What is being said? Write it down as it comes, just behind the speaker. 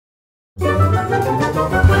Hello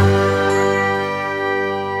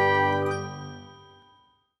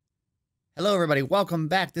everybody, welcome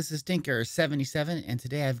back. This is Tinker77 and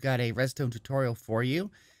today I've got a redstone tutorial for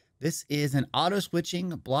you. This is an auto switching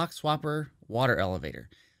block swapper water elevator.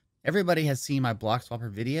 Everybody has seen my block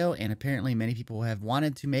swapper video and apparently many people have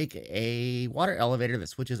wanted to make a water elevator that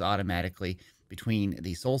switches automatically between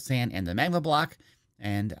the Soulsand and the Magma Block,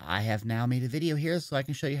 and I have now made a video here so I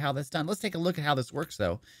can show you how that's done. Let's take a look at how this works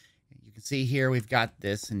though. You can see here we've got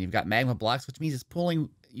this and you've got Magma Blocks, which means it's pulling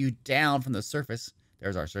you down from the surface.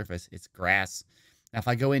 There's our surface. It's grass. Now, if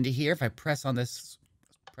I go into here, if I press on this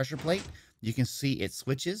pressure plate, you can see it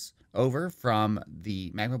switches over from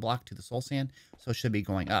the Magma Block to the Soulsand. So it should be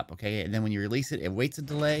going up, okay? And then when you release it, it waits a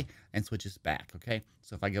delay and switches back, okay?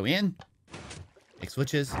 So if I go in, it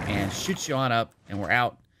switches and shoots you on up, and we're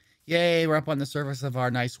out. Yay, we're up on the surface of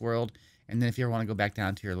our nice world. And then if you ever want to go back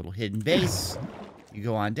down to your little hidden base, you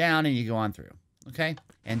go on down and you go on through. Okay,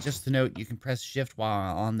 and just to note, you can press shift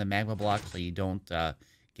while on the Magma Block so you don't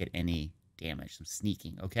get any damage, some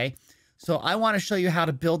sneaking, okay? So I want to show you how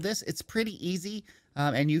to build this. It's pretty easy,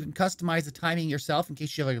 and you can customize the timing yourself. In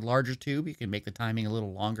case you have a larger tube, you can make the timing a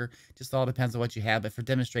little longer. Just all depends on what you have, but for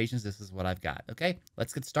demonstrations, this is what I've got, okay?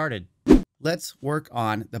 Let's get started. Let's work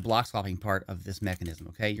on the block swapping part of this mechanism,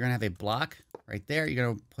 okay? You're going to have a block right there. You're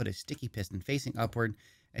going to put a sticky piston facing upward,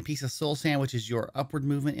 a piece of Soulsand, which is your upward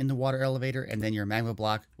movement in the water elevator, and then your Magma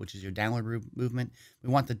Block, which is your downward movement. We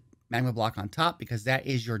want the Magma Block on top because that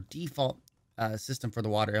is your default system for the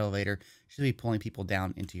water elevator. Should be pulling people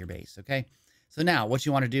down into your base, okay? So now what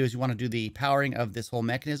you want to do is you want to do the powering of this whole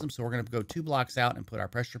mechanism. So we're going to go 2 blocks out and put our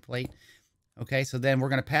pressure plate. Okay, so then we're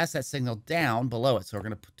going to pass that signal down below it. So we're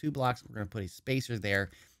going to put 2 blocks, we're going to put a spacer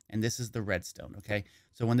there, and this is the redstone, okay?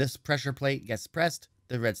 So when this pressure plate gets pressed,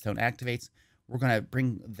 the redstone activates. We're going to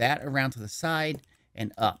bring that around to the side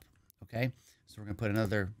and up, okay? So we're going to put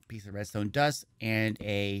another piece of redstone dust and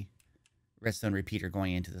a redstone repeater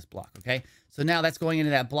going into this block, okay? So now that's going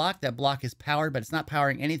into that block. That block is powered, but it's not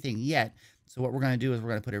powering anything yet. So what we're going to do is we're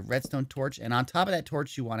going to put a redstone torch, and on top of that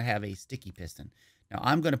torch, you want to have a sticky piston. Now,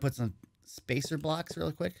 I'm going to put some spacer blocks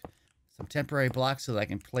really quick, some temporary blocks so that I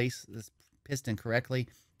can place this piston correctly.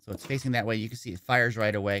 So it's facing that way. You can see it fires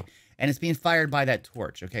right away, and it's being fired by that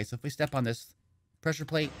torch, okay? So if we step on this pressure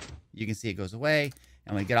plate, you can see it goes away,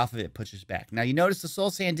 and when we get off of it, it pushes back. Now, you notice the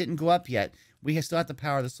Soulsand didn't go up yet. We still have to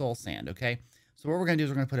power the Soulsand, okay? So what we're going to do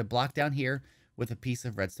is we're going to put a block down here with a piece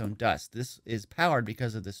of redstone dust. This is powered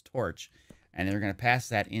because of this torch, and then we're going to pass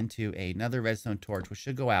that into another redstone torch, which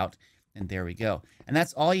should go out, and there we go. And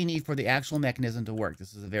that's all you need for the actual mechanism to work.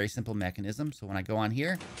 This is a very simple mechanism. So when I go on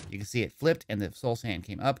here, you can see it flipped, and the Soulsand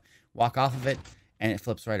came up, walk off of it, and it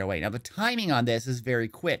flips right away. Now, the timing on this is very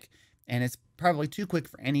quick, and it's probably too quick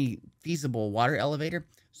for any feasible water elevator.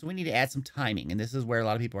 So we need to add some timing, and this is where a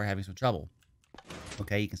lot of people are having some trouble.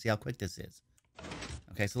 Okay, you can see how quick this is.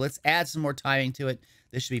 Okay, so let's add some more timing to it.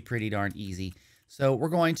 This should be pretty darn easy. So we're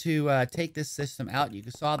going to take this system out. You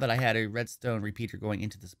saw that I had a redstone repeater going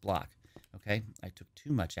into this block. Okay, I took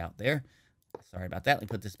too much out there. Sorry about that. Let me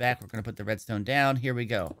put this back. We're going to put the redstone down. Here we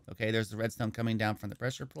go. Okay, there's the redstone coming down from the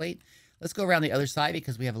pressure plate. Let's go around the other side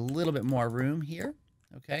because we have a little bit more room here.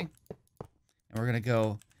 Okay, and we're going to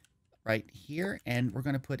go right here, and we're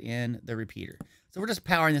going to put in the repeater. So we're just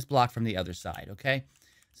powering this block from the other side, okay?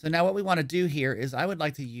 So now what we want to do here is I would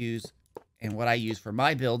like to use, and what I use for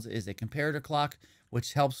my builds is a comparator clock,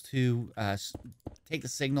 which helps to take the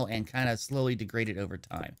signal and kind of slowly degrade it over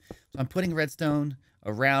time. So I'm putting redstone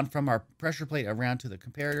around from our pressure plate around to the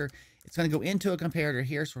comparator. It's going to go into a comparator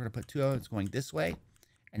here, so we're going to put 2 of it. It's going this way,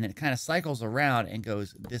 and then it kind of cycles around and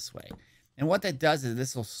goes this way. And what that does is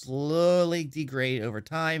this will slowly degrade over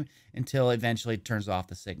time until eventually it turns off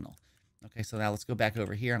the signal. Okay, so now let's go back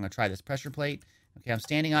over here. I'm going to try this pressure plate. Okay, I'm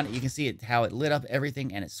standing on it. You can see it, how it lit up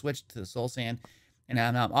everything, and it switched to the Soulsand. And now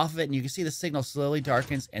I'm off of it, and you can see the signal slowly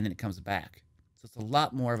darkens, and then it comes back. So it's a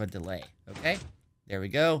lot more of a delay. Okay, there we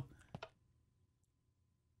go.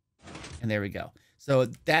 And there we go. So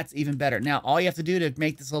that's even better. Now, all you have to do to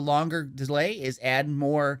make this a longer delay is add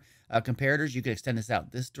more comparators. You could extend this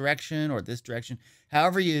out this direction or this direction,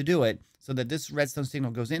 however you do it, so that this redstone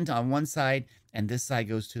signal goes into on one side and this side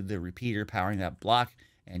goes to the repeater powering that block,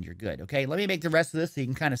 and you're good. Okay, let me make the rest of this so you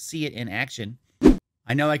can kind of see it in action.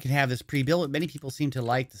 I know I can have this pre-built, but many people seem to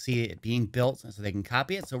like to see it being built so they can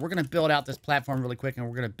copy it. So we're going to build out this platform really quick, and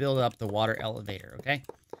we're going to build up the water elevator, okay?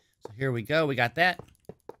 So here we go. We got that.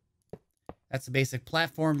 That's the basic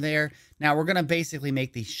platform there. Now we're going to basically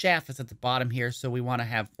make the shaft that's at the bottom here. So we want to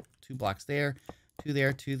have 2 blocks there, 2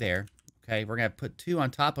 there, 2 there. Okay, we're going to put 2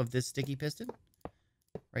 on top of this sticky piston.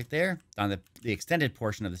 right there on the extended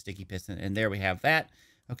portion of the sticky piston. And there we have that.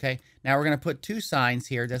 Okay, now we're going to put 2 signs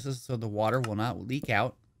here. This is so the water will not leak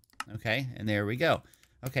out. Okay, and there we go.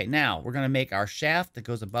 Okay, now we're going to make our shaft that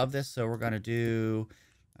goes above this. So we're going to do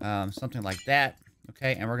something like that.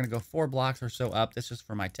 Okay, and we're going to go 4 blocks or so up. This is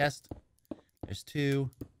for my test. There's 2,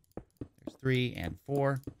 there's 3, and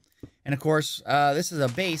 4. And of course, this is a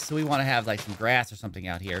base, so we want to have like some grass or something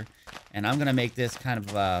out here. And I'm going to make this kind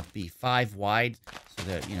of be 5 wide so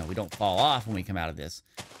that, you know, we don't fall off when we come out of this.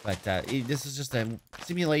 But this is just a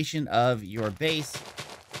simulation of your base.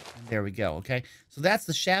 And there we go, okay? So that's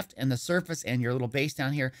the shaft and the surface and your little base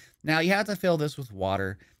down here. Now, you have to fill this with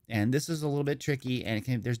water. And this is a little bit tricky, and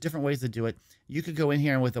there's different ways to do it. You could go in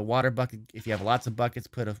here and with a water bucket, if you have lots of buckets,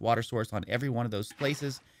 put a water source on every one of those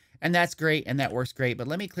places. And that's great, and that works great. But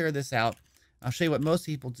let me clear this out. I'll show you what most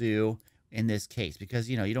people do in this case, because,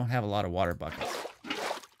 you know, you don't have a lot of water buckets.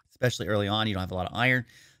 Especially early on, you don't have a lot of iron.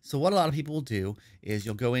 So what a lot of people will do is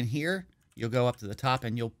you'll go in here, you'll go up to the top,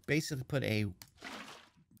 and you'll basically put a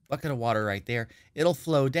bucket of water right there. It'll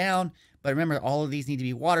flow down, but remember, all of these need to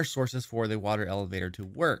be water sources for the water elevator to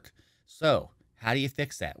work. So how do you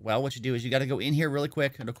fix that? Well, what you do is you got to go in here really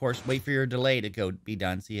quick, and of course, wait for your delay to be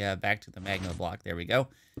done. So you have back to the Magma Block. There we go.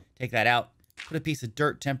 Take that out, put a piece of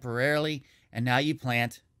dirt temporarily, and now you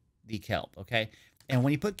plant the kelp, okay? And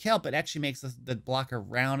when you put kelp, it actually makes the block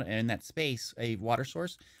around and in that space a water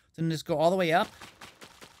source. So then just go all the way up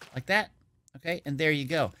like that, okay? And there you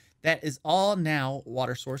go. That is all now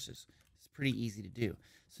water sources. It's pretty easy to do.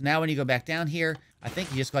 So now when you go back down here, I think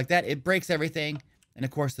you just go like that. It breaks everything. And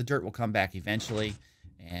of course, the dirt will come back eventually.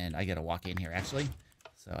 And I got to walk in here, actually.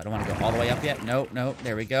 So I don't want to go all the way up yet. No, no,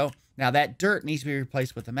 there we go. Now that dirt needs to be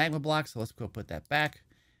replaced with the magma block. So let's go put that back.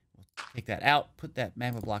 We'll take that out, put that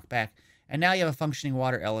magma block back. And now you have a functioning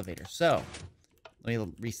water elevator. So let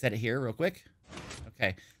me reset it here real quick.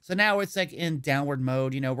 Okay, so now it's like in downward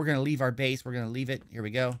mode. You know, we're going to leave our base. We're going to leave it. Here we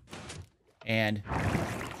go. And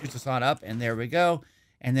shoots us on up. And there we go.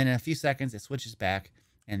 And then in a few seconds, it switches back.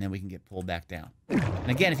 And then we can get pulled back down. And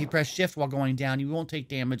again, if you press shift while going down, you won't take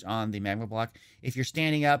damage on the magma block. If you're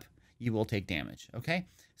standing up, you will take damage. Okay?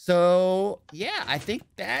 So, yeah, I think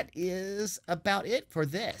that is about it for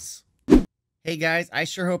this. Hey, guys, I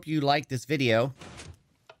sure hope you liked this video.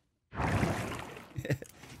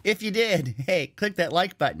 If you did, hey, click that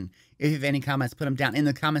like button. If you have any comments, put them down in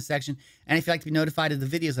the comment section. And if you'd like to be notified of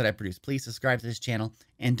the videos that I produce, please subscribe to this channel.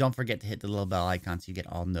 And don't forget to hit the little bell icon so you get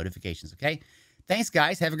all notifications, okay? Thanks,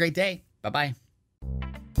 guys. Have a great day. Bye-bye.